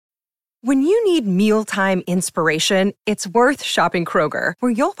When you need mealtime inspiration, it's worth shopping Kroger,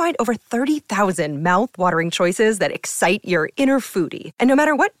 where you'll find over 30,000 mouth-watering choices that excite your inner foodie. And no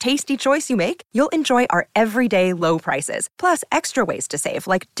matter what tasty choice you make, you'll enjoy our everyday low prices, plus extra ways to save,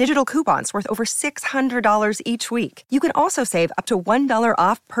 like digital coupons worth over $600 each week. You can also save up to $1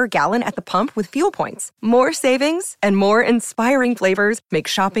 off per gallon at the pump with fuel points. More savings and more inspiring flavors make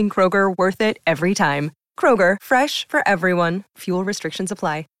shopping Kroger worth it every time. Kroger, fresh for everyone. Fuel restrictions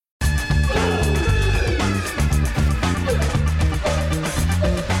apply.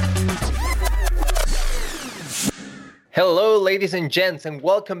 Hello, ladies and gents, and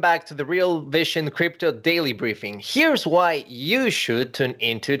welcome back to the Real Vision Crypto Daily Briefing. Here's why you should tune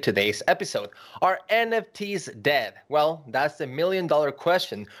into today's episode. Are NFTs dead? Well, that's the million-dollar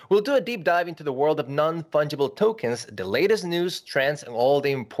question. We'll do a deep dive into the world of non-fungible tokens, the latest news, trends, and all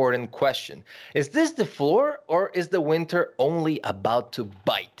the important questions. Is this the floor, or is the winter only about to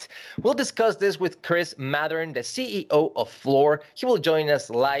bite? We'll discuss this with Chris Mathern, the CEO of Floor. He will join us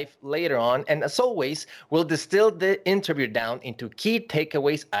live later on, and as always, we'll distill the interview down into key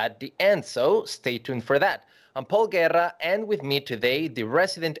takeaways at the end, so stay tuned for that. I'm Paul Guerra, and with me today, the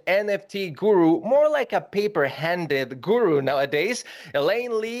resident NFT guru, more like a paper-handed guru nowadays,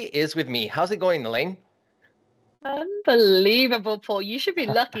 Elaine Lee is with me. How's it going, Elaine? Unbelievable, Paul. You should be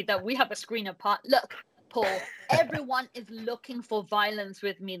lucky that we have a screen apart. Look, Paul, everyone is looking for violence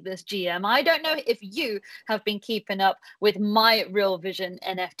with me this GM. I don't know if you have been keeping up with my Real Vision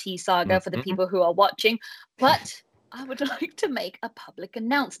NFT saga for the people who are watching, but I would like to make a public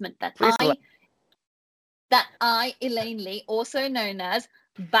announcement that I, Elaine Lee, also known as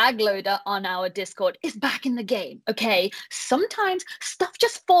Bagloader on our Discord, is back in the game, okay? Sometimes stuff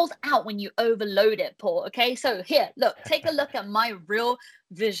just falls out when you overload it, Paul, okay? So here, look, take a look at my Real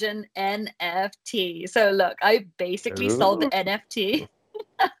Vision NFT. So look, I basically sold the NFT.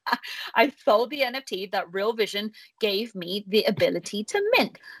 I sold the NFT that Real Vision gave me the ability to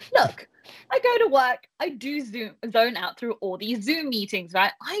mint. Look, I go to work, I do zone out through all these Zoom meetings,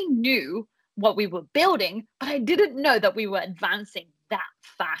 right? I knew what we were building, but I didn't know that we were advancing that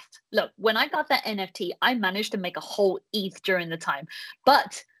fast. Look, when I got that NFT, I managed to make a whole ETH during the time.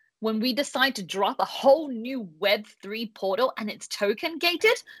 But when we decide to drop a whole new Web3 portal and it's token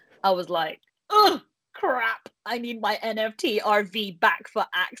gated, I was like, ugh, crap, I need my NFT RV back for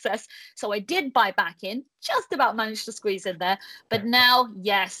access. So I did buy back in, just about managed to squeeze in there. But now,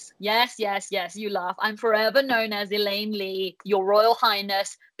 yes, you laugh. I'm forever known as Elaine Lee, Your Royal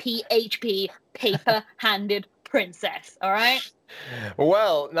Highness, PHP, paper-handed princess, all right?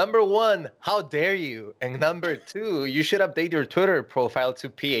 Well, number one, how dare you? And number two, you should update your Twitter profile to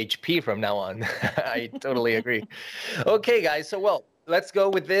PHP from now on. I totally agree. Okay, guys, so let's go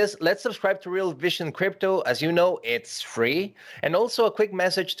with this. Let's subscribe to Real Vision Crypto. As you know, it's free. And also a quick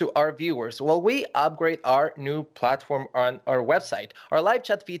message to our viewers. While we upgrade our new platform on our website, our live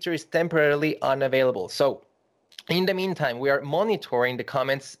chat feature is temporarily unavailable. So in the meantime, we are monitoring the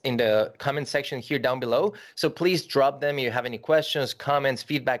comments in the comment section here down below. So please drop them if you have any questions, comments,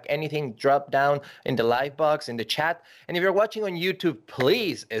 feedback, anything, drop down in the live box, in the chat. And if you're watching on YouTube,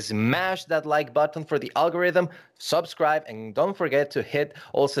 please smash that like button for the algorithm, subscribe, and don't forget to hit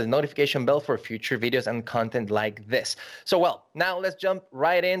also the notification bell for future videos and content like this. So now let's jump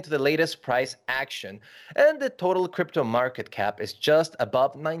right into the latest price action. And the total crypto market cap is just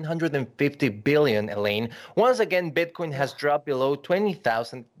above 950 billion, Elaine. Once again, Bitcoin has dropped below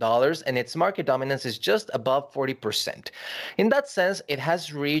 $20,000 and its market dominance is just above 40%. In that sense, it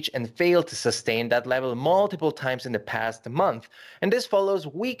has reached and failed to sustain that level multiple times in the past month. And this follows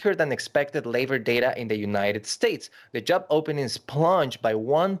weaker than expected labor data in the United States. The job openings plunged by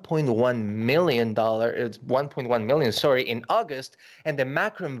 $1.1 million in August, and the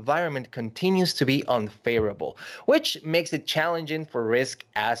macro environment continues to be unfavorable, which makes it challenging for risk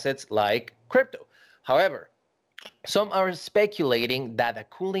assets like crypto. However, some are speculating that a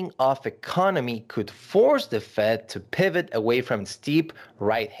cooling off economy could force the Fed to pivot away from steep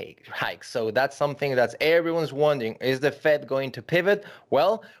rate hikes. So that's something that everyone's wondering. Is the Fed going to pivot?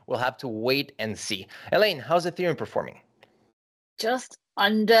 Well, we'll have to wait and see. Elaine, how's Ethereum performing? Just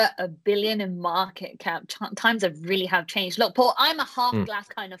under $1 billion in market cap. Times really have changed. Look, Paul, I'm a half glass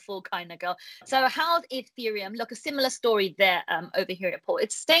kind of full kind of girl. So how's Ethereum? Look, a similar story there over here at Paul.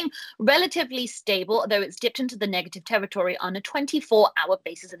 It's staying relatively stable, although it's dipped into the negative territory on a 24-hour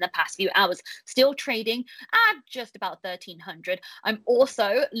basis in the past few hours. Still trading at just about 1,300. I'm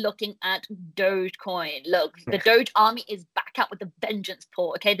also looking at Dogecoin. Look, the Doge army is back out with a vengeance,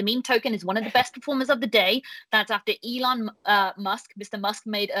 Paul. Okay, the meme token is one of the best performers of the day. That's after Elon Musk, Mr. Musk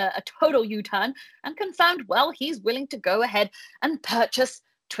made a total U-turn and confirmed, well, he's willing to go ahead and purchase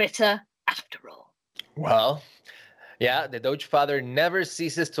Twitter after all. Well, yeah, the Doge Father never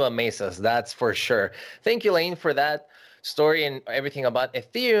ceases to amaze us, that's for sure. Thank you, Lane, for that story and everything about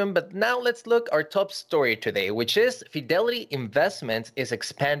Ethereum. But now let's look our top story today, which is Fidelity Investments is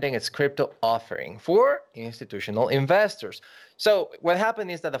expanding its crypto offering for institutional investors. So what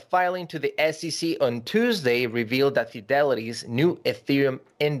happened is that a filing to the SEC on Tuesday revealed that Fidelity's new Ethereum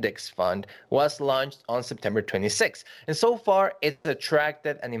index fund was launched on September 26. And so far, it's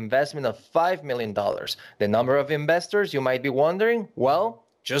attracted an investment of $5 million. The number of investors, you might be wondering, well,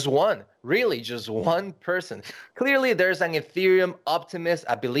 just one, really just one person. Clearly, there's an Ethereum optimist,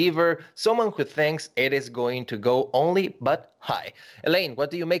 a believer, someone who thinks it is going to go only but high. Elaine,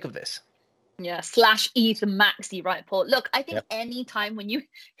 what do you make of this? Yeah, /ETH maxi, right, Paul? Look, I think any time when you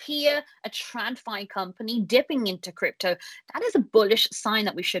hear a TradFi company dipping into crypto, that is a bullish sign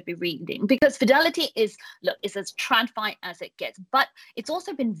that we should be reading, because Fidelity is as TradFi as it gets, but it's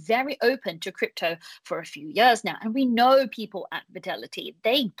also been very open to crypto for a few years now. And we know people at Fidelity,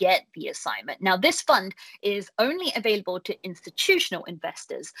 they get the assignment. Now, this fund is only available to institutional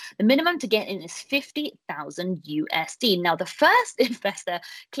investors. The minimum to get in is 50,000 USD. Now, the first investor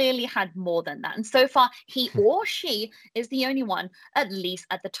clearly had more than that. And so far, he or she is the only one, at least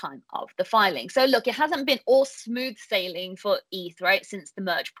at the time of the filing. So look, it hasn't been all smooth sailing for ETH, right, since the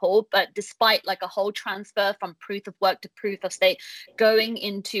merge, Paul. But despite like a whole transfer from proof of work to proof of stake going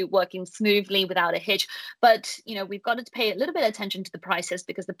into working smoothly without a hitch. But, you know, we've got to pay a little bit of attention to the prices,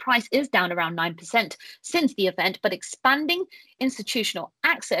 because the price is down around 9% since the event. But expanding institutional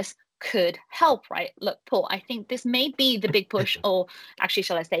access could help, right? Look, Paul, I think this may be the big push, or actually,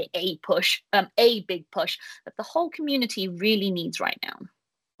 shall I say a big push that the whole community really needs right now.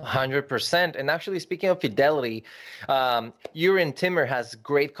 100%. And actually, speaking of Fidelity, Urin Timmer has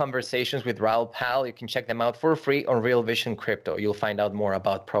great conversations with Raoul Pal. You can check them out for free on Real Vision Crypto. You'll find out more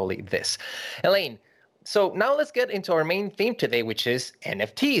about probably this. Elaine, so now let's get into our main theme today, which is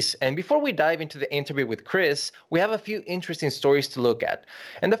NFTs. And before we dive into the interview with Chris, we have a few interesting stories to look at.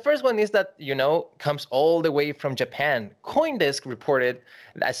 And the first one is that, comes all the way from Japan. CoinDesk reported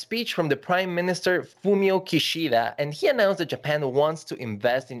a speech from the Prime Minister Fumio Kishida, and he announced that Japan wants to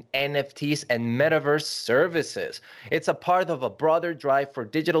invest in NFTs and metaverse services. It's a part of a broader drive for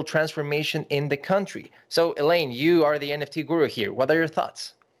digital transformation in the country. So, Elaine, you are the NFT guru here. What are your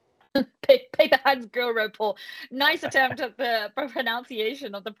thoughts? Paper hands guru, Paul. Nice attempt at the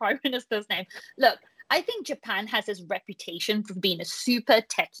pronunciation of the Prime Minister's name. Look, I think Japan has this reputation for being a super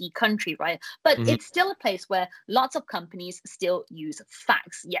techie country, right? But it's still a place where lots of companies still use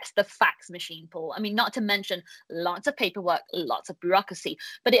fax. Yes, the fax machine, Paul. I mean, not to mention lots of paperwork, lots of bureaucracy.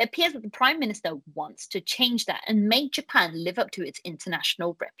 But it appears that the Prime Minister wants to change that and make Japan live up to its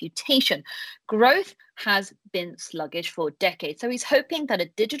international reputation. Growth has been sluggish for decades, so he's hoping that a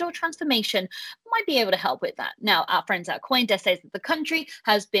digital transformation might be able to help with that. Now, our friends at CoinDesk says that the country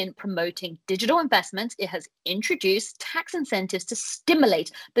has been promoting digital investments. It has introduced tax incentives to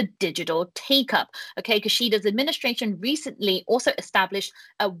stimulate the digital take-up. Okay, Kishida's administration recently also established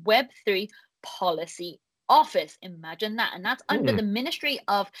a Web3 policy office. Imagine that. And that's under the Ministry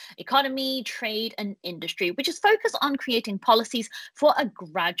of Economy, Trade and Industry, which is focused on creating policies for a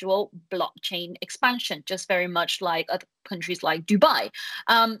gradual blockchain expansion, just very much like other countries like Dubai.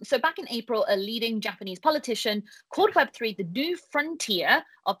 So back in April, a leading Japanese politician called Web3 the new frontier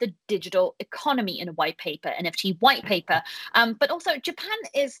of the digital economy in a white paper, NFT white paper. But also Japan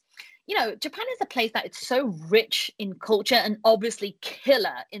is a place that is so rich in culture and obviously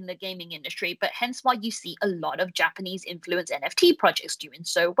killer in the gaming industry, but hence why you see a lot of Japanese influenced NFT projects doing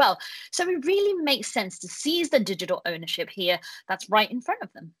so well. So it really makes sense to seize the digital ownership here that's right in front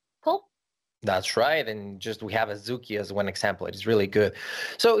of them. Paul? That's right. And just we have Azuki as one example. It is really good.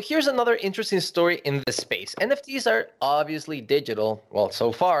 So here's another interesting story in this space. NFTs are obviously digital. Well,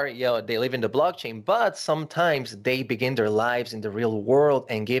 so far, they live in the blockchain, but sometimes they begin their lives in the real world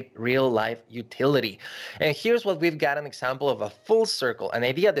and give real life utility. And here's what we've got: an example of a full circle, an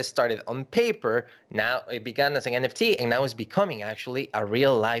idea that started on paper. Now it began as an NFT and now it's becoming actually a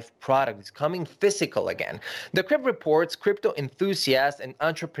real life product. It's coming physical again. The Crib reports crypto enthusiast and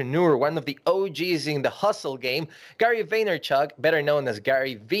entrepreneur, one of the OGs in the hustle game, Gary Vaynerchuk, better known as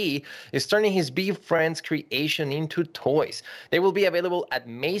Gary V, is turning his Be Friends creation into toys. They will be available at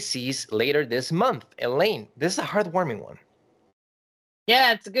Macy's later this month. Elaine, this is a heartwarming one.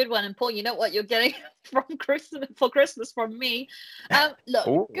 Yeah, it's a good one. And Paul, you know what you're getting for Christmas from me. Look,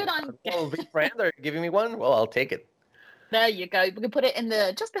 Ooh, good on. Be Friend are giving me one? Well, I'll take it. There you go. We can put it in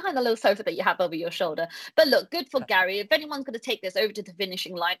just behind the little sofa that you have over your shoulder. But look, good for Gary. If anyone's going to take this over to the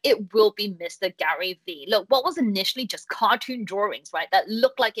finishing line, it will be Mr. Gary V. Look, what was initially just cartoon drawings, right, that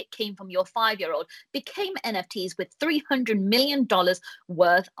looked like it came from your 5-year-old, became NFTs with $300 million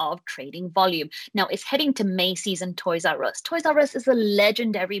worth of trading volume. Now it's heading to Macy's and Toys R Us. Toys R Us is a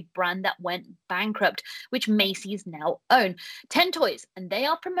legendary brand that went bankrupt, which Macy's now own. 10 toys, and they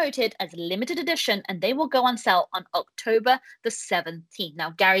are promoted as limited edition, and they will go on sale on October the 17th.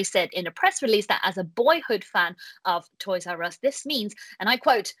 Now, Gary said in a press release that as a boyhood fan of Toys R Us, this means, and I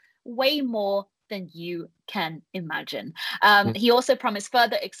quote, way more than you can imagine. He also promised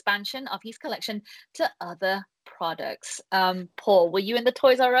further expansion of his collection to other products. Paul, were you in the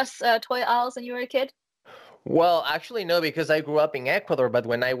Toys R Us toy aisles when you were a kid? Well, actually, no, because I grew up in Ecuador. But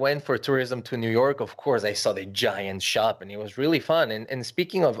when I went for tourism to New York, of course, I saw the giant shop and it was really fun. And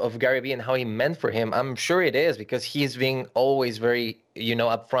speaking of Gary Vee and how he meant for him, I'm sure it is because he's being always very,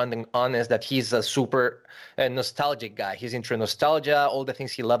 upfront and honest that he's a super nostalgic guy. He's into nostalgia, all the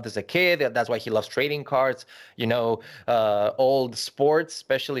things he loved as a kid. That's why he loves trading cards, old sports,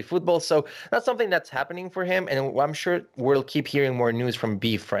 especially football. So that's something that's happening for him. And I'm sure we'll keep hearing more news from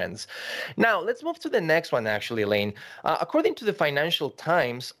Bee Friends. Now, let's move to the next one, actually, Elaine. According to the Financial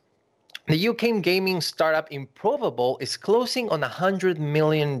Times, the UK gaming startup Improbable is closing on a $100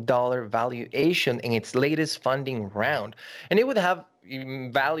 million valuation in its latest funding round. And it would have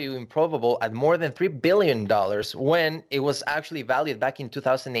value Improbable at more than $3 billion when it was actually valued back in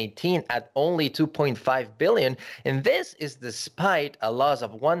 2018 at only $2.5 billion. And this is despite a loss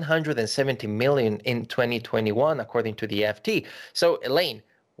of $170 million in 2021, according to the FT. So, Elaine,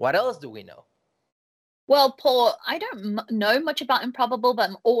 what else do we know? Well, Paul, I don't know much about Improbable, but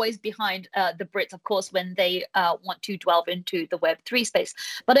I'm always behind the Brits, of course, when they want to delve into the Web3 space.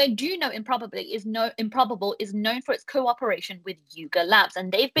 But I do know Improbable is known for its cooperation with Yuga Labs,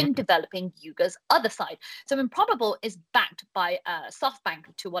 and they've been developing Yuga's other side. So Improbable is backed by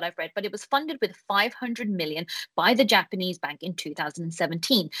SoftBank, to what I've read, but it was funded with $500 million by the Japanese bank in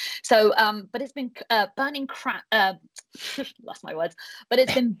 2017. So, but it's been lost my words, but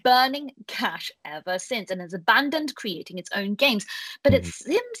it's been burning cash ever since and has abandoned creating its own games. But it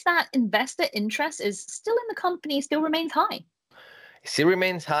seems that investor interest is still in the company, still remains high. Still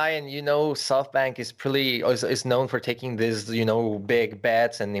remains high, and SoftBank is known for taking these big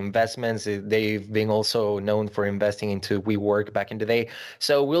bets and investments. They've been also known for investing into WeWork back in the day.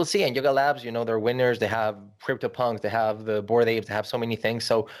 So we'll see. And Yuga Labs, they're winners. They have CryptoPunks, they have the Bored Apes, they have so many things.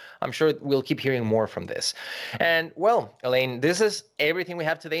 So I'm sure we'll keep hearing more from this. And well, Elaine, this is everything we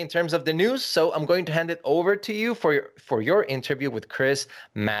have today in terms of the news. So I'm going to hand it over to you for your interview with Chris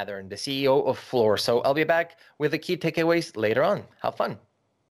Mathern, the CEO of Floor. So I'll be back with the key takeaways later on. Have fun.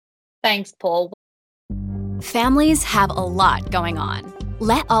 Thanks, Paul. Families have a lot going on.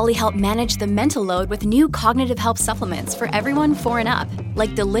 Let Ollie help manage the mental load with new cognitive health supplements for everyone 4 and up,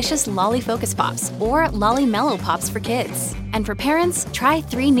 like delicious Lolly Focus Pops or Lolly Mellow Pops for kids. And for parents, try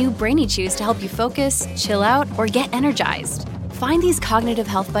 3 new Brainy Chews to help you focus, chill out, or get energized. Find these cognitive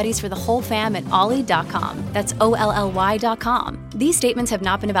health buddies for the whole fam at ollie.com. That's OLLY.com. These statements have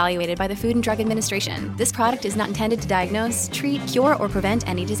not been evaluated by the Food and Drug Administration. This product is not intended to diagnose, treat, cure, or prevent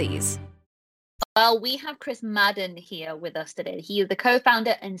any disease. Well, we have Chris Mathern here with us today. He is the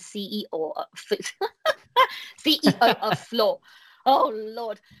co-founder and CEO of Floor. Oh,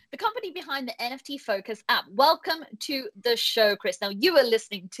 Lord. The company behind the NFT Focus app. Welcome to the show, Chris. Now, you were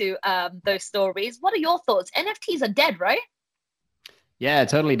listening to those stories. What are your thoughts? NFTs are dead, right? Yeah,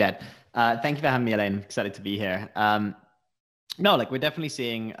 totally dead. Thank you for having me, Elaine. I'm excited to be here. No, we're definitely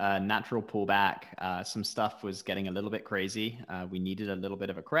seeing a natural pullback. Some stuff was getting a little bit crazy. We needed a little bit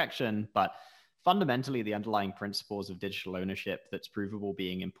of a correction, but fundamentally, the underlying principles of digital ownership that's provable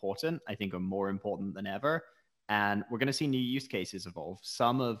being important, I think, are more important than ever. And we're going to see new use cases evolve.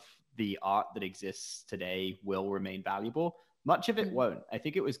 Some of the art that exists today will remain valuable. Much of it won't. I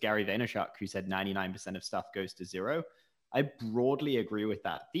think it was Gary Vaynerchuk who said 99% of stuff goes to zero. I broadly agree with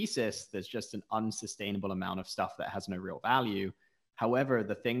that thesis. There's just an unsustainable amount of stuff that has no real value. However,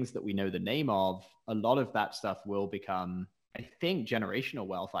 the things that we know the name of, a lot of that stuff will become, I think, generational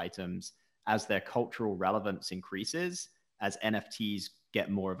wealth items as their cultural relevance increases, as NFTs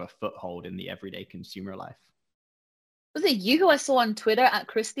get more of a foothold in the everyday consumer life. Was it you who I saw on Twitter at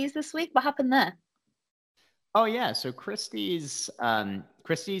Christie's this week? What happened there? Oh, yeah. So Christie's and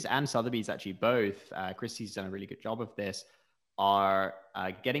Sotheby's, actually both, Christie's done a really good job of this, are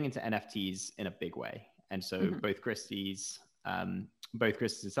getting into NFTs in a big way. And so both Christie's and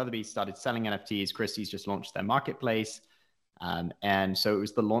Sotheby's started selling NFTs. Christie's just launched their marketplace. And so it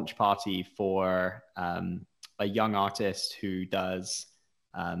was the launch party for a a young artist who does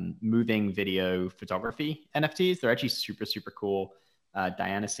moving video photography NFTs. They're actually super, super cool.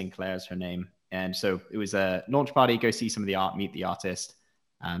 Diana Sinclair is her name. And so it was a launch party, go see some of the art, meet the artist,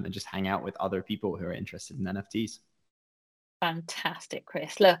 and just hang out with other people who are interested in NFTs. Fantastic,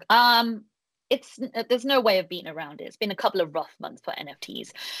 Chris. Look, there's no way of beating around it. It's been a couple of rough months for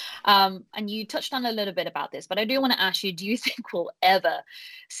NFTs. And you touched on a little bit about this, but I do want to ask you, do you think we'll ever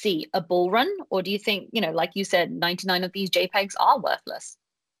see a bull run? Or do you think, like you said, 99 of these JPEGs are worthless?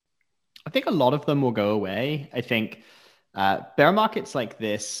 I think a lot of them will go away. I think bear markets like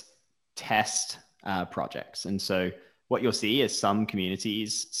this test projects. And so what you'll see is some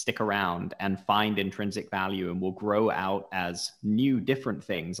communities stick around and find intrinsic value and will grow out as new, different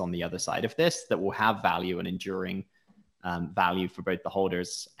things on the other side of this that will have value and enduring value for both the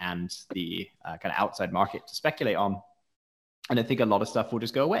holders and the kind of outside market to speculate on. And I think a lot of stuff will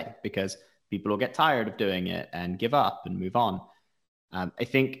just go away because people will get tired of doing it and give up and move on. I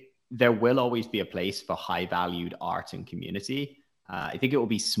think there will always be a place for high valued art and community. I think it will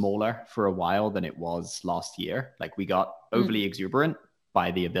be smaller for a while than it was last year. Like we got overly exuberant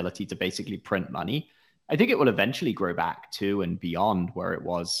by the ability to basically print money. I think it will eventually grow back to and beyond where it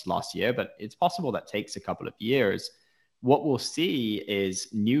was last year, but it's possible that takes a couple of years. What we'll see is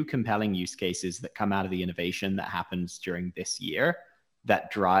new compelling use cases that come out of the innovation that happens during this year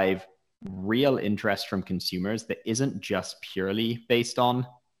that drive real interest from consumers that isn't just purely based on,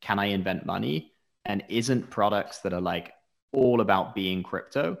 can I invent money? And isn't products that are like all about being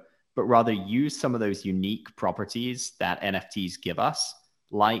crypto, but rather use some of those unique properties that NFTs give us,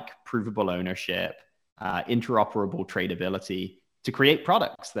 like provable ownership, interoperable tradability, to create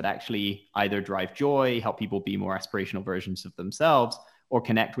products that actually either drive joy, help people be more aspirational versions of themselves, or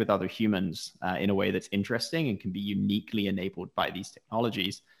connect with other humans in a way that's interesting and can be uniquely enabled by these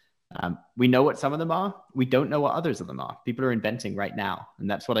technologies. We know what some of them are. We don't know what others of them are. People are inventing right now. And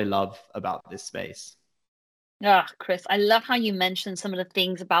that's what I love about this space. Chris, I love how you mentioned some of the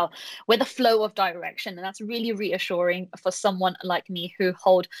things about where the flow of direction, and that's really reassuring for someone like me who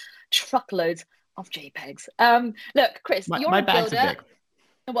hold truckloads of JPEGs. Look, Chris, you're my a bags builder. are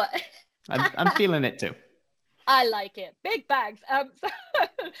big. What? I'm feeling it too. I like it. Big bags. So,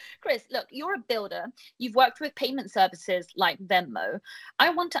 Chris, look, you're a builder. You've worked with payment services like Venmo.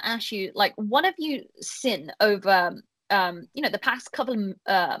 I want to ask you, like, what have you seen over the past couple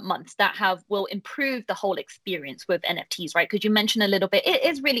of months that will improve the whole experience with NFTs, right? Because you mentioned a little bit, it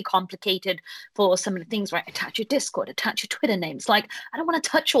is really complicated for some of the things, right? Attach your Discord, attach your Twitter names. Like, I don't want to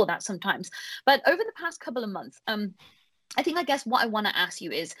touch all that sometimes. But over the past couple of months, I guess what I want to ask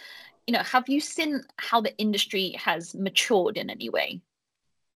you is, have you seen how the industry has matured in any way?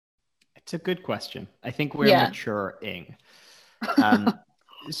 It's a good question. I think we're maturing.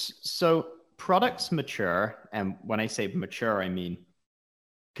 So products mature, and when I say mature, I mean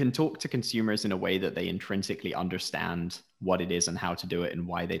can talk to consumers in a way that they intrinsically understand what it is and how to do it and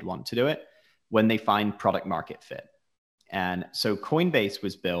why they'd want to do it when they find product market fit. And so Coinbase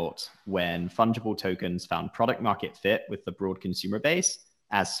was built when fungible tokens found product market fit with the broad consumer base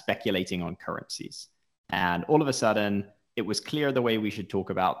as speculating on currencies. And all of a sudden, it was clear the way we should talk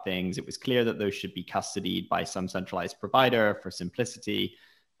about things. It was clear that those should be custodied by some centralized provider for simplicity.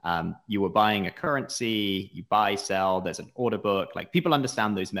 You were buying a currency, you buy, sell, there's an order book. Like, people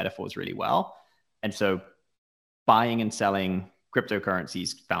understand those metaphors really well. And so buying and selling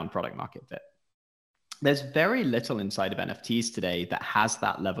cryptocurrencies found product market fit. There's very little inside of NFTs today that has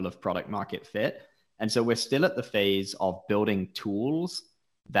that level of product market fit. And so we're still at the phase of building tools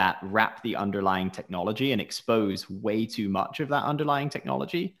that wrap the underlying technology and expose way too much of that underlying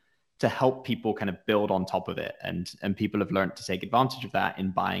technology to help people kind of build on top of it. And people have learned to take advantage of that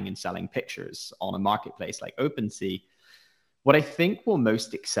in buying and selling pictures on a marketplace like OpenSea. What I think will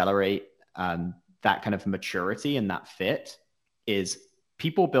most accelerate that kind of maturity and that fit is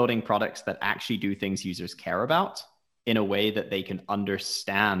people building products that actually do things users care about in a way that they can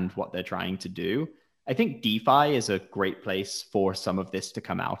understand what they're trying to do. I think DeFi is a great place for some of this to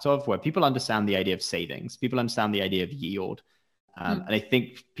come out of, where people understand the idea of savings, people understand the idea of yield. And I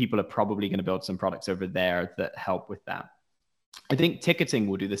think people are probably going to build some products over there that help with that. I think ticketing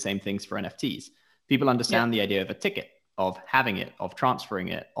will do the same things for NFTs. People understand the idea of a ticket, of having it, of transferring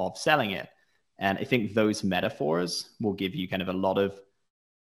it, of selling it. And I think those metaphors will give you kind of a lot of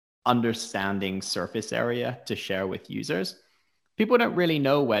understanding surface area to share with users. People don't really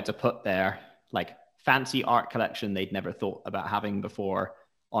know where to put their like fancy art collection they'd never thought about having before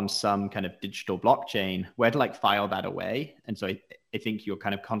on some kind of digital blockchain, where to like file that away. And so I think you're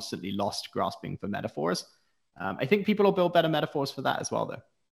kind of constantly lost grasping for metaphors. I think people will build better metaphors for that as well, though.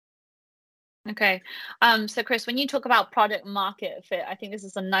 Okay. So Chris, when you talk about product market fit, I think this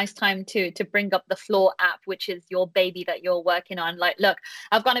is a nice time to bring up the Floor app, which is your baby that you're working on. Like, look,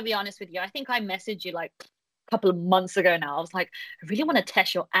 I've got to be honest with you. I think I messaged you like couple of months ago now. I was like, I really want to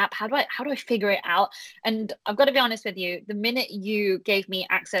test your app. How do I figure it out? And I've got to be honest with you, the minute you gave me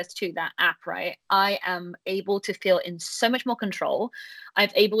access to that app, right, I am able to feel in so much more control.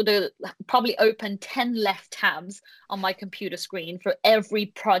 I've able to probably open 10 left tabs on my computer screen for every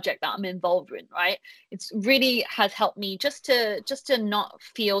project that I'm involved in, right? It's really has helped me just to not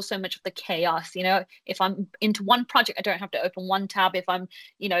feel so much of the chaos. If I'm into one project, I don't have to open one tab. If I'm,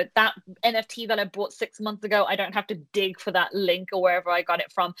 that NFT that I bought 6 months ago, I don't have to dig for that link or wherever I got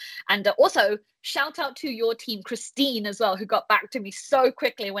it from. And also, shout out to your team, Christine, as well, who got back to me so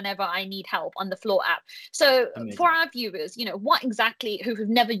quickly whenever I need help on the Floor app. So Amazing. For our viewers, what exactly, who have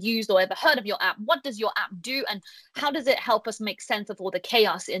never used or ever heard of your app, what does your app do, and how does it help us make sense of all the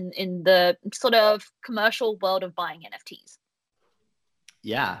chaos in the sort of commercial world of buying NFTs?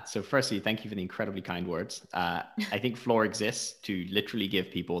 Yeah. So firstly, thank you for the incredibly kind words. I think Floor exists to literally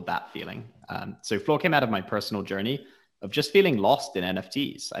give people that feeling. So Floor came out of my personal journey of just feeling lost in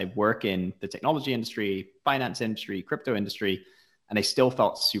NFTs. I work in the technology industry, finance industry, crypto industry, and I still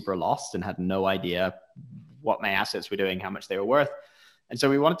felt super lost and had no idea what my assets were doing, how much they were worth. And so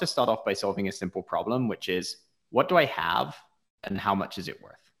we wanted to start off by solving a simple problem, which is, what do I have and how much is it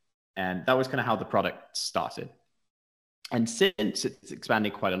worth? And that was kind of how the product started. And since it's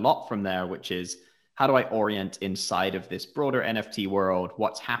expanded quite a lot from there, which is, how do I orient inside of this broader NFT world?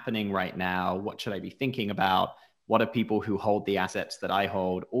 What's happening right now? What should I be thinking about? What are people who hold the assets that I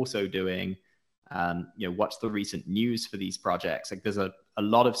hold also doing? What's the recent news for these projects? Like, there's a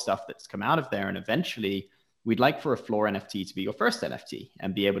lot of stuff that's come out of there. And eventually, we'd like for a Floor NFT to be your first NFT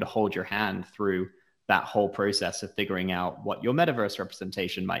and be able to hold your hand through that whole process of figuring out what your metaverse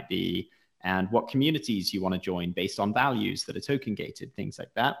representation might be and what communities you want to join based on values that are token gated, things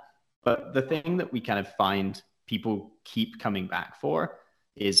like that. But the thing that we kind of find people keep coming back for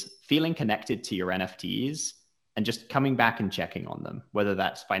is feeling connected to your NFTs and just coming back and checking on them, whether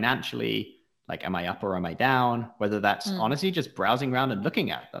that's financially, like, am I up or am I down? Whether that's honestly just browsing around and looking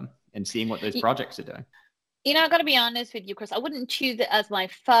at them and seeing what those projects are doing. I've got to be honest with you, Chris. I wouldn't choose it as my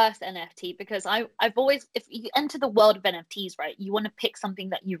first NFT because I've always, if you enter the world of NFTs, right, you want to pick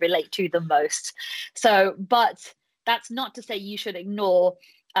something that you relate to the most. So, but that's not to say you should ignore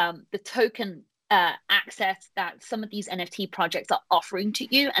the token access that some of these NFT projects are offering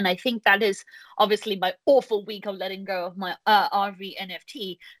to you. And I think that is obviously my awful week of letting go of my RV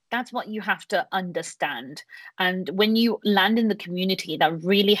NFT. That's what you have to understand. And when you land in the community, that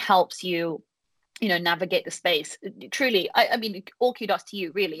really helps you navigate the space. Truly, I mean, all kudos to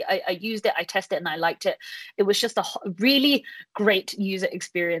you, really. I used it, I tested it, and I liked it. It was just a really great user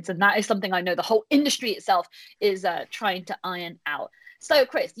experience. And that is something I know the whole industry itself is trying to iron out. So,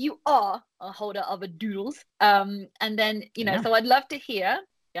 Chris, you are a holder of a Doodles. And then, so I'd love to hear,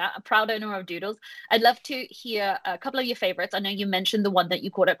 a proud owner of Doodles. I'd love to hear a couple of your favorites. I know you mentioned the one that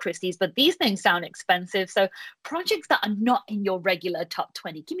you caught at Christie's, but these things sound expensive. So projects that are not in your regular top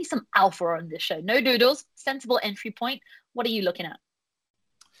 20, give me some alpha on this show. No Doodles, sensible entry point. What are you looking at?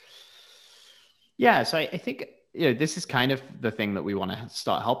 Yeah, so I think this is kind of the thing that we want to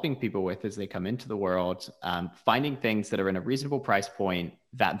start helping people with as they come into the world, finding things that are in a reasonable price point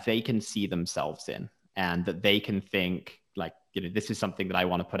that they can see themselves in and that they can think, like, this is something that I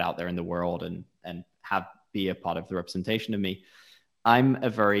want to put out there in the world and have be a part of the representation of me. I'm a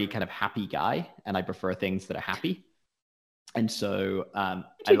very kind of happy guy, and I prefer things that are happy. And so I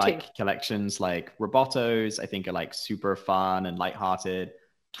like collections like Robotos. I think are like super fun and lighthearted,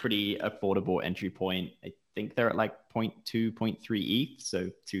 pretty affordable entry point. I think they're at like 0.2, 0.3 ETH, so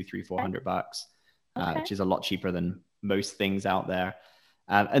 $200-$400, which is a lot cheaper than most things out there.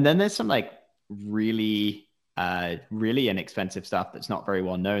 And then there's some like really inexpensive stuff that's not very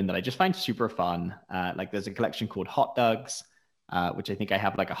well known that I just find super fun. Like there's a collection called Hot Dogs, which I think I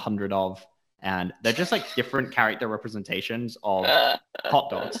have like 100 of, and they're just like different character representations of hot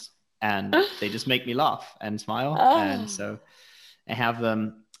dogs, and they just make me laugh and smile. And so I have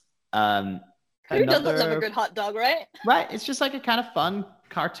them. Who doesn't love a good hot dog, right? Right. It's just like a kind of fun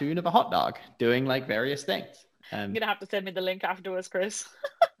cartoon of a hot dog doing like various things. You're gonna have to send me the link afterwards, Chris.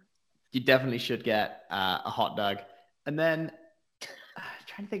 You definitely should get a hot dog. And then I'm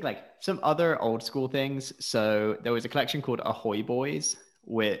trying to think like some other old school things. So there was a collection called Ahoy Boys,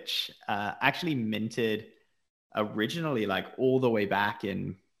 which actually minted originally like all the way back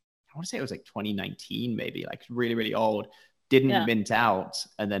in, I want to say it was like 2019, maybe, like really, really old. Didn't mint out,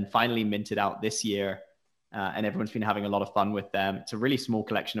 and then finally minted out this year. and everyone's been having a lot of fun with them. It's a really small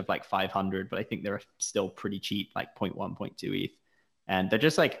collection of like 500, but I think they're still pretty cheap, like 0.1, 0.2 ETH. And they're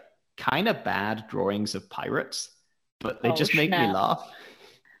just like kind of bad drawings of pirates, but they just make me laugh.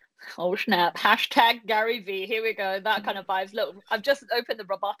 Oh snap. Hashtag Gary V. Here we go. That kind of vibes. Look, I've just opened the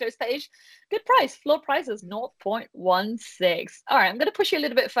Robotos page. Good price. Floor price is 0.16. All right, I'm going to push you a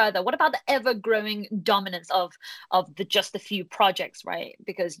little bit further. What about the ever-growing dominance of the just a few projects, right?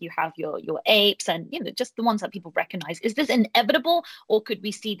 Because you have your apes and just the ones that people recognize. Is this inevitable, or could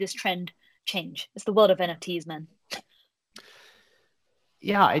we see this trend change? It's the world of NFTs, man.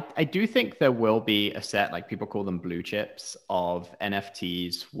 Yeah, I do think there will be a set, like people call them blue chips, of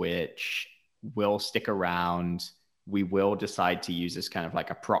NFTs which will stick around. We will decide to use this kind of like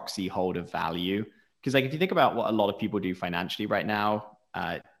a proxy hold of value. Because like if you think about what a lot of people do financially right now,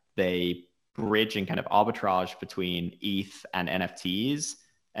 they bridge and kind of arbitrage between ETH and NFTs.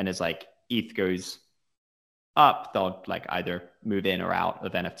 And as like ETH goes up, they'll like either move in or out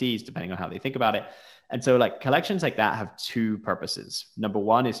of NFTs, depending on how they think about it. And so like collections like that have two purposes. Number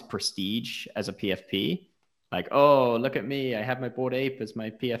one is prestige as a PFP. Like, oh, look at me, I have my Bored Ape as my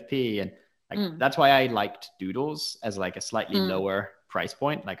PFP. And like that's why I liked Doodles as like a slightly lower price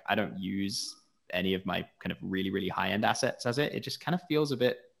point. Like I don't use any of my kind of really, really high-end assets as it. It just kind of feels a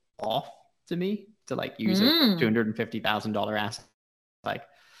bit off to me to like use a $250,000 asset like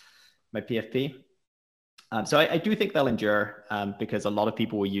my PFP. So I do think they'll endure because a lot of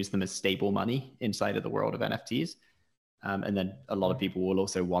people will use them as stable money inside of the world of NFTs. And then a lot of people will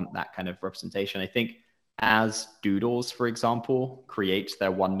also want that kind of representation. I think as Doodles, for example, creates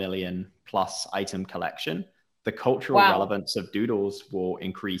their 1 million plus item collection, the cultural relevance of Doodles will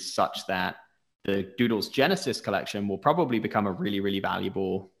increase such that the Doodles Genesis collection will probably become a really, really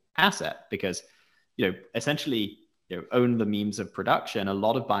valuable asset because, essentially, own the memes of production. A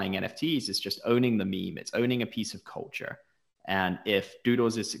lot of buying NFTs is just owning the meme. It's owning a piece of culture. And if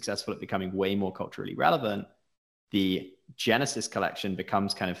Doodles is successful at becoming way more culturally relevant, the Genesis collection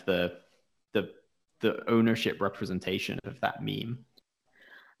becomes kind of the ownership representation of that meme.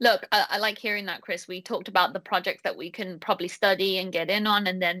 Look, I like hearing that, Chris. We talked about the projects that we can probably study and get in on.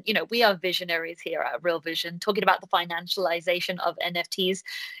 And then, we are visionaries here at Real Vision. Talking about the financialization of NFTs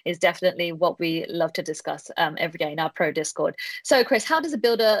is definitely what we love to discuss every day in our pro Discord. So, Chris, how does a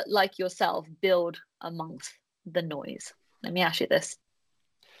builder like yourself build amongst the noise? Let me ask you this.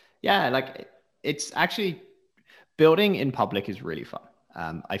 Yeah, like it's actually building in public is really fun.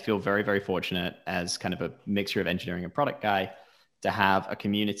 I feel very, very fortunate as kind of a mixture of engineering and product guy to have a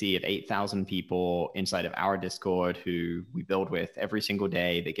community of 8,000 people inside of our Discord who we build with every single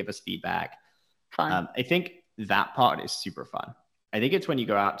day. They give us feedback. Fun. I think that part is super fun. I think it's when you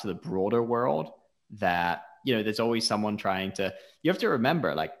go out to the broader world that, there's always someone trying to, you have to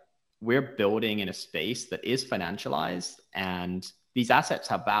remember, like, we're building in a space that is financialized and these assets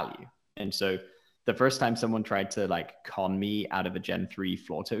have value. And so the first time someone tried to like con me out of a Gen 3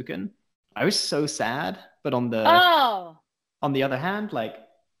 floor token, I was so sad. But on the other hand, like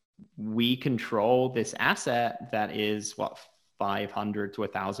we control this asset that is what, $500 to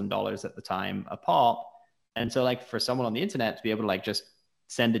 $1,000 at the time a pop. And so like for someone on the internet to be able to like just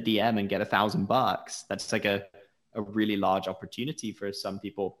send a DM and get $1,000, that's like a really large opportunity for some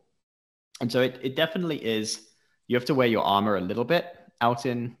people. And so it definitely is, you have to wear your armor a little bit out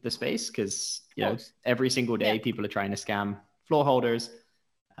in the space because, every single day people are trying to scam floor holders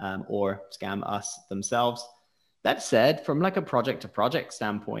or scam us themselves. That said, from like a project to project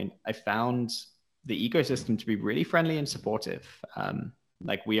standpoint, I found the ecosystem to be really friendly and supportive.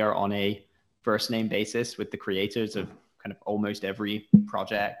 Like we are on a first name basis with the creators of kind of almost every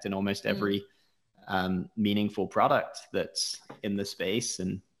project and almost every meaningful product that's in the space.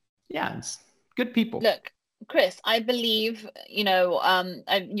 And yeah, it's good people. Look, Chris, I believe,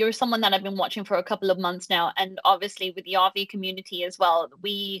 you're someone that I've been watching for a couple of months now. And obviously with the RV community as well,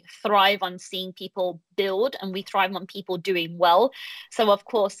 we thrive on seeing people build and we thrive on people doing well. So of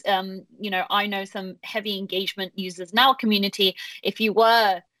course, I know some heavy engagement users in our community. If you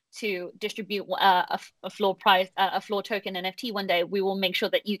were to distribute a floor token NFT one day, we will make sure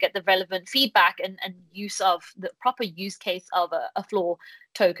that you get the relevant feedback and use of the proper use case of a floor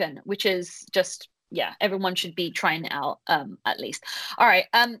token, which is just, everyone should be trying it out at least. All right.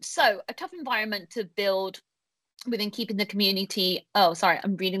 So a tough environment to build within keeping the community. Oh, sorry.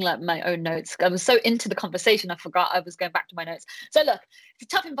 I'm reading like my own notes. I was so into the conversation, I forgot I was going back to my notes. So look, it's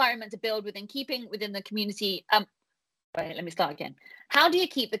a tough environment to build within the community. Wait, let me start again. How do you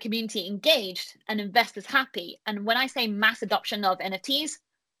keep the community engaged and investors happy? And when I say mass adoption of NFTs,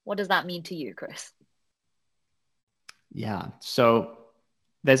 what does that mean to you, Chris? Yeah. So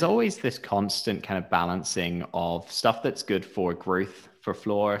there's always this constant kind of balancing of stuff that's good for growth for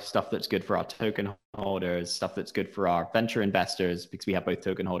Floor, stuff that's good for our token holders, stuff that's good for our venture investors, because we have both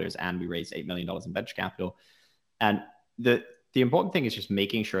token holders and we raised $8 million in venture capital. And the important thing is just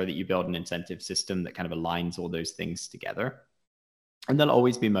making sure that you build an incentive system that kind of aligns all those things together. And there'll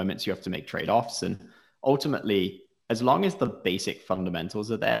always be moments you have to make trade-offs. And ultimately, as long as the basic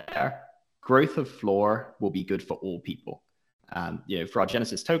fundamentals are there, growth of Floor will be good for all people. For our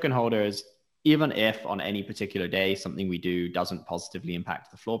Genesis token holders, even if on any particular day something we do doesn't positively impact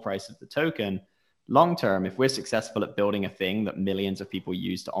the floor price of the token, long term, if we're successful at building a thing that millions of people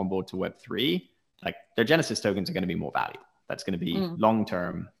use to onboard to Web3, like their Genesis tokens are going to be more valuable. That's going to be long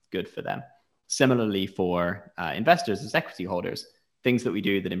term good for them. Similarly, for investors as equity holders, things that we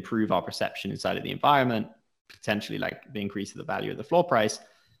do that improve our perception inside of the environment, potentially like the increase of the value of the floor price,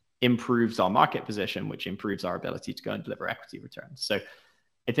 improves our market position, which improves our ability to go and deliver equity returns. So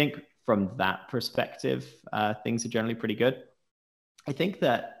I think from that perspective, things are generally pretty good. I think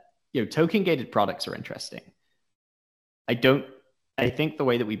that, token gated products are interesting. I think the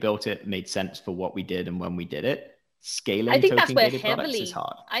way that we built it made sense for what we did and when we did it. Scaling token gated products is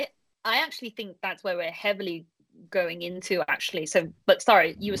hard. I actually think that's where we're heavily going into actually. So, but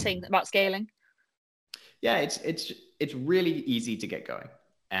sorry, you were saying about scaling? Yeah, it's really easy to get going.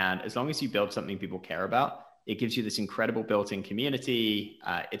 And as long as you build something people care about, it gives you this incredible built-in community.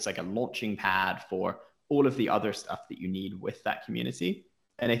 It's like a launching pad for all of the other stuff that you need with that community.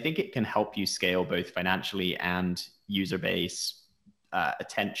 And I think it can help you scale both financially and user base,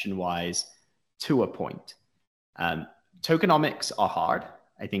 attention-wise, to a point. Tokenomics are hard,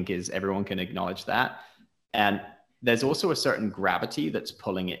 I think, everyone can acknowledge that. And there's also a certain gravity that's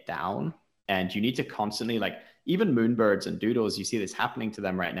pulling it down. And you need to constantly, even Moonbirds and Doodles, you see this happening to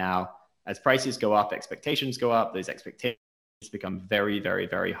them right now. As prices go up, expectations go up. Those expectations become very, very,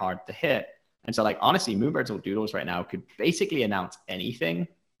 very hard to hit. And so honestly, Moonbirds or Doodles right now could basically announce anything.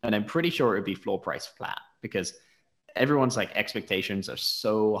 And I'm pretty sure it would be floor price flat because everyone's expectations are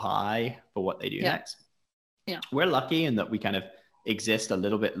so high for what they do next. Yeah. We're lucky in that we kind of exist a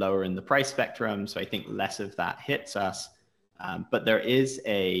little bit lower in the price spectrum. So I think less of that hits us. But there is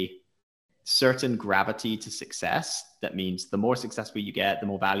a certain gravity to success. That means the more successful you get, the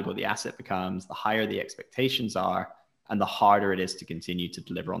more valuable the asset becomes, the higher the expectations are, and the harder it is to continue to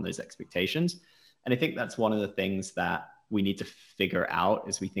deliver on those expectations. And I think that's one of the things that we need to figure out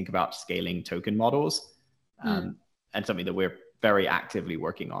as we think about scaling token models, and something that we're very actively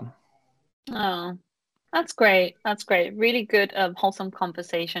working on. Oh, that's great. That's great. Really good, wholesome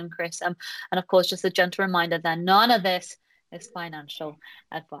conversation, Chris. And of course, just a gentle reminder that none of this is financial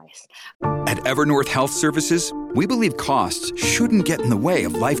advice. At Evernorth Health Services, we believe costs shouldn't get in the way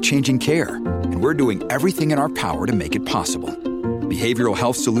of life-changing care, and we're doing everything in our power to make it possible. Behavioral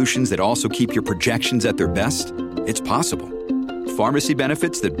health solutions that also keep your projections at their best? It's possible. Pharmacy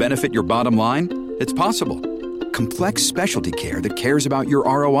benefits that benefit your bottom line? It's possible. Complex specialty care that cares about your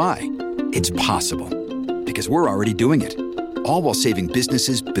ROI? It's possible. Because we're already doing it. All while saving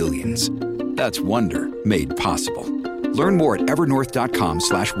businesses billions. That's Wonder made possible. Learn more at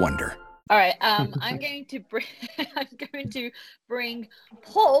evernorth.com/wonder. All right, I'm going to bring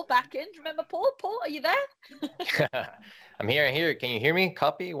Paul back in. Remember Paul? Paul, are you there? I'm here. Can you hear me?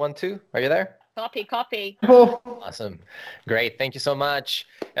 Copy 1 2. Are you there? Copy. Awesome. Great. Thank you so much,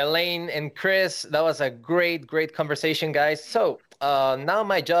 Elaine and Chris. That was a great conversation, guys. So now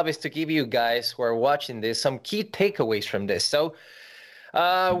my job is to give you guys who are watching this some key takeaways from this. So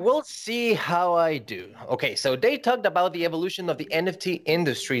we'll see how I do. Okay, so they talked about the evolution of the NFT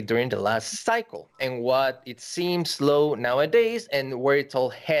industry during the last cycle and what it seems slow nowadays and where it's all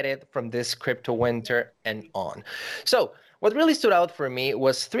headed from this crypto winter and on. So what really stood out for me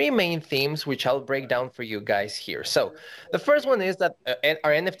was 3 main themes, which I'll break down for you guys here. So the first one is that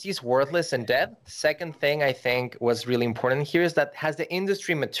are NFTs worthless and dead? The second thing I think was really important here is that has the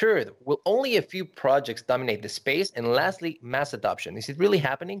industry matured? Will only a few projects dominate the space? And lastly, mass adoption. Is it really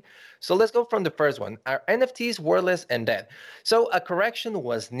happening? So let's go from the first one. Are NFTs worthless and dead? So a correction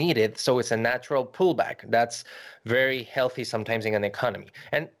was needed. So it's a natural pullback. That's very healthy sometimes in an economy.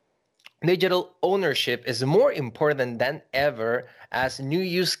 And digital ownership is more important than ever as new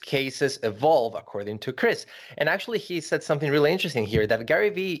use cases evolve, according to Chris. And actually, he said something really interesting here that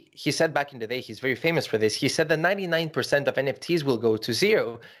Gary Vee, he said back in the day, he's very famous for this. He said that 99% of NFTs will go to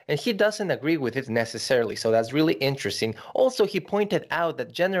zero, and he doesn't agree with it necessarily. So that's really interesting. Also, he pointed out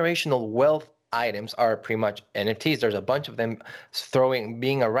that generational wealth items are pretty much NFTs. There's a bunch of them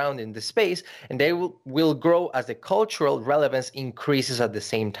being around in the space, and they will grow as the cultural relevance increases at the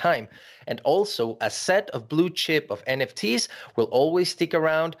same time. And also, a set of blue chip of NFTs will always stick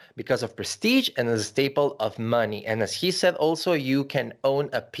around because of prestige and as a staple of money. And as he said, also, you can own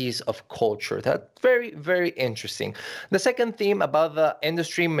a piece of culture. That's very, very interesting. The second theme about the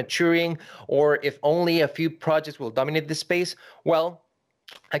industry maturing, or if only a few projects will dominate the space, well,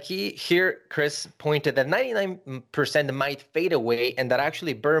 here, Chris pointed that 99% might fade away, and that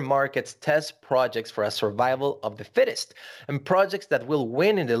actually bear markets test projects for a survival of the fittest. And projects that will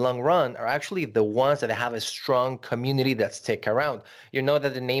win in the long run are actually the ones that have a strong community that stick around. You know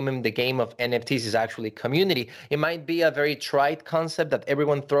that the name in the game of NFTs is actually community. It might be a very trite concept that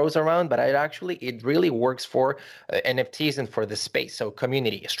everyone throws around, but it really works for NFTs and for the space. So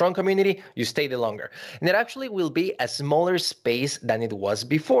community, a strong community, you stay the longer. And it actually will be a smaller space than it was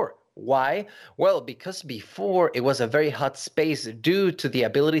before. Why? Well, because before it was a very hot space due to the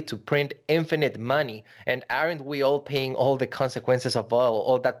ability to print infinite money. And aren't we all paying all the consequences of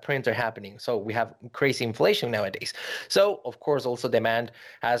all that print are happening? So we have crazy inflation nowadays. So of course, also demand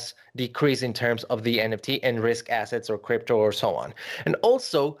has decreased in terms of the NFT and risk assets or crypto or so on. And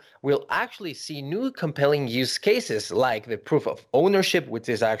also, we'll actually see new compelling use cases like the proof of ownership, which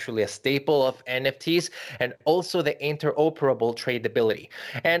is actually a staple of NFTs, and also the interoperable tradability.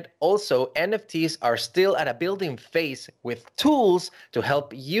 And also, NFTs are still at a building phase with tools to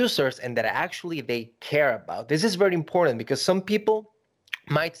help users and that actually they care about. This is very important because some people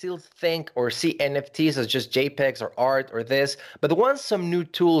might still think or see NFTs as just JPEGs or art or this, but once some new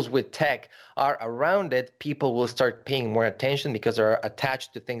tools with tech are around it, people will start paying more attention because they're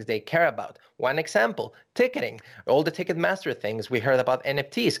attached to things they care about. One example, ticketing. All the Ticketmaster things we heard about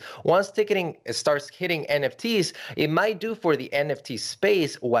NFTs. Once ticketing starts hitting NFTs, it might do for the NFT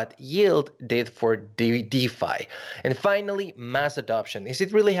space what Yield did for DeFi. And finally, mass adoption. Is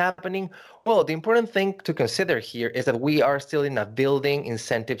it really happening? Well, the important thing to consider here is that we are still in a building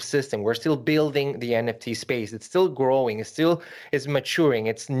incentive system. We're still building the NFT space. It's still growing. It's maturing.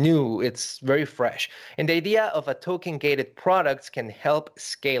 It's new. It's very fresh. And the idea of a token-gated product can help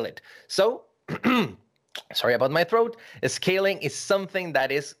scale it. So, sorry about my throat. Scaling is something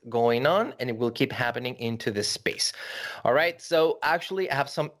that is going on and it will keep happening into this space. All right. So actually I have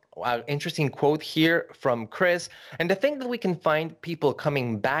some interesting quote here from Chris. And the thing that we can find people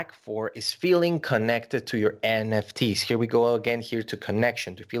coming back for is feeling connected to your NFTs. Here we go again here to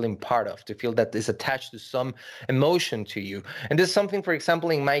connection, to feeling part of, to feel that is attached to some emotion to you. And this is something, for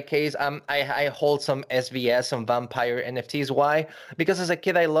example, in my case, I hold some SVS, some vampire NFTs. Why? Because as a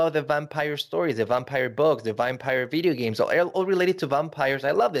kid, I love the vampire stories, the vampire books, the vampire video games, all related to vampires.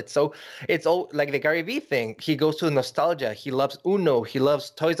 I loved it. So it's all like the Gary Vee thing. He goes to the nostalgia. He loves Uno. He loves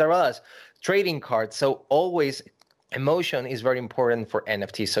Toys R Us, trading cards. So always emotion is very important for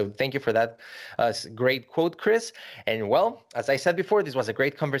NFT. So thank you for that great quote, Chris. And well, as I said before, this was a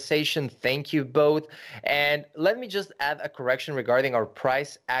great conversation. Thank you both. And let me just add a correction regarding our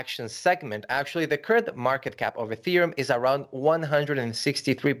price action segment. Actually, the current market cap of Ethereum is around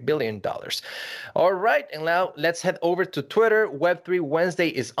 $163 billion. All right, and now let's head over to Twitter. Web3 Wednesday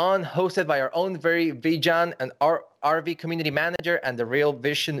is on, hosted by our own very Vijan and our RV community manager and the Real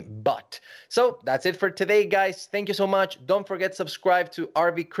Vision bot. So that's it for today, guys. Thank you so much. Don't forget, subscribe to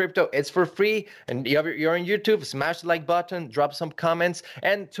RV Crypto. It's for free. And you're on YouTube, smash the like button, drop some comments.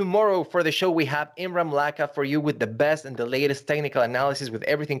 And tomorrow for the show, we have Imran Laka for you with the best and the latest technical analysis with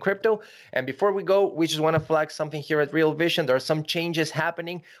everything crypto. And before we go, we just want to flag something here at Real Vision. There are some changes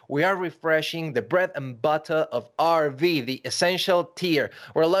happening. We are refreshing the bread and butter of RV, the essential tier.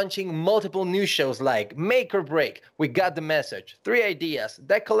 We're launching multiple new shows like Make or Break. We got the message. 3 ideas.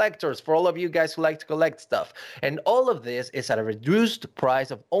 Deck collectors for all of you guys who like to collect stuff. And all of this is at a reduced price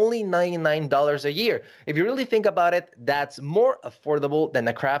of only $99 a year. If you really think about it, that's more affordable than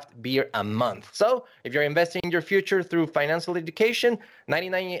a craft beer a month. So if you're investing in your future through financial education,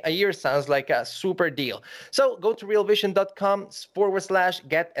 $99 a year sounds like a super deal. So go to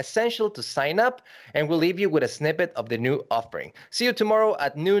realvision.com/get essential to sign up, and we'll leave you with a snippet of the new offering. See you tomorrow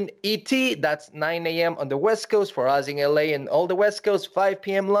at noon ET. That's 9 a.m. on the West Coast for us in LA and all the West Coast, 5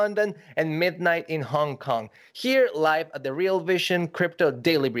 p.m. London, and midnight in Hong Kong. Here live at the Real Vision Crypto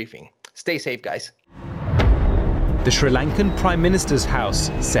Daily Briefing. Stay safe, guys. The Sri Lankan Prime Minister's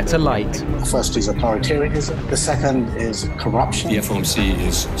house set alight. The first is authoritarianism. The second is corruption. The FOMC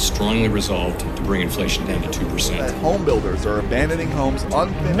is strongly resolved to bring inflation down to 2%. Home builders are abandoning homes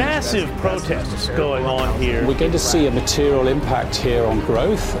unfinished. Massive protests going on here. We're going to see a material impact here on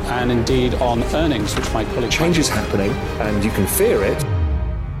growth and indeed on earnings, which my colleague... Change is happening and you can fear it.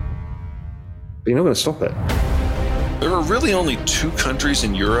 but you're not going to stop it. There are really only 2 countries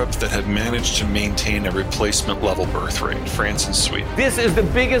in Europe that have managed to maintain a replacement level birth rate, France and Sweden. This is the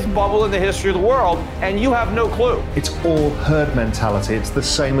biggest bubble in the history of the world, and you have no clue. It's all herd mentality. It's the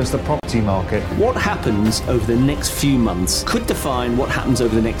same as the property market. What happens over the next few months could define what happens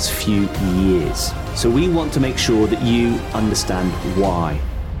over the next few years. So we want to make sure that you understand why.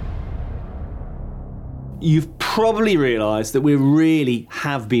 You've probably realised that we really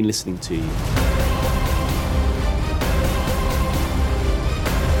have been listening to you.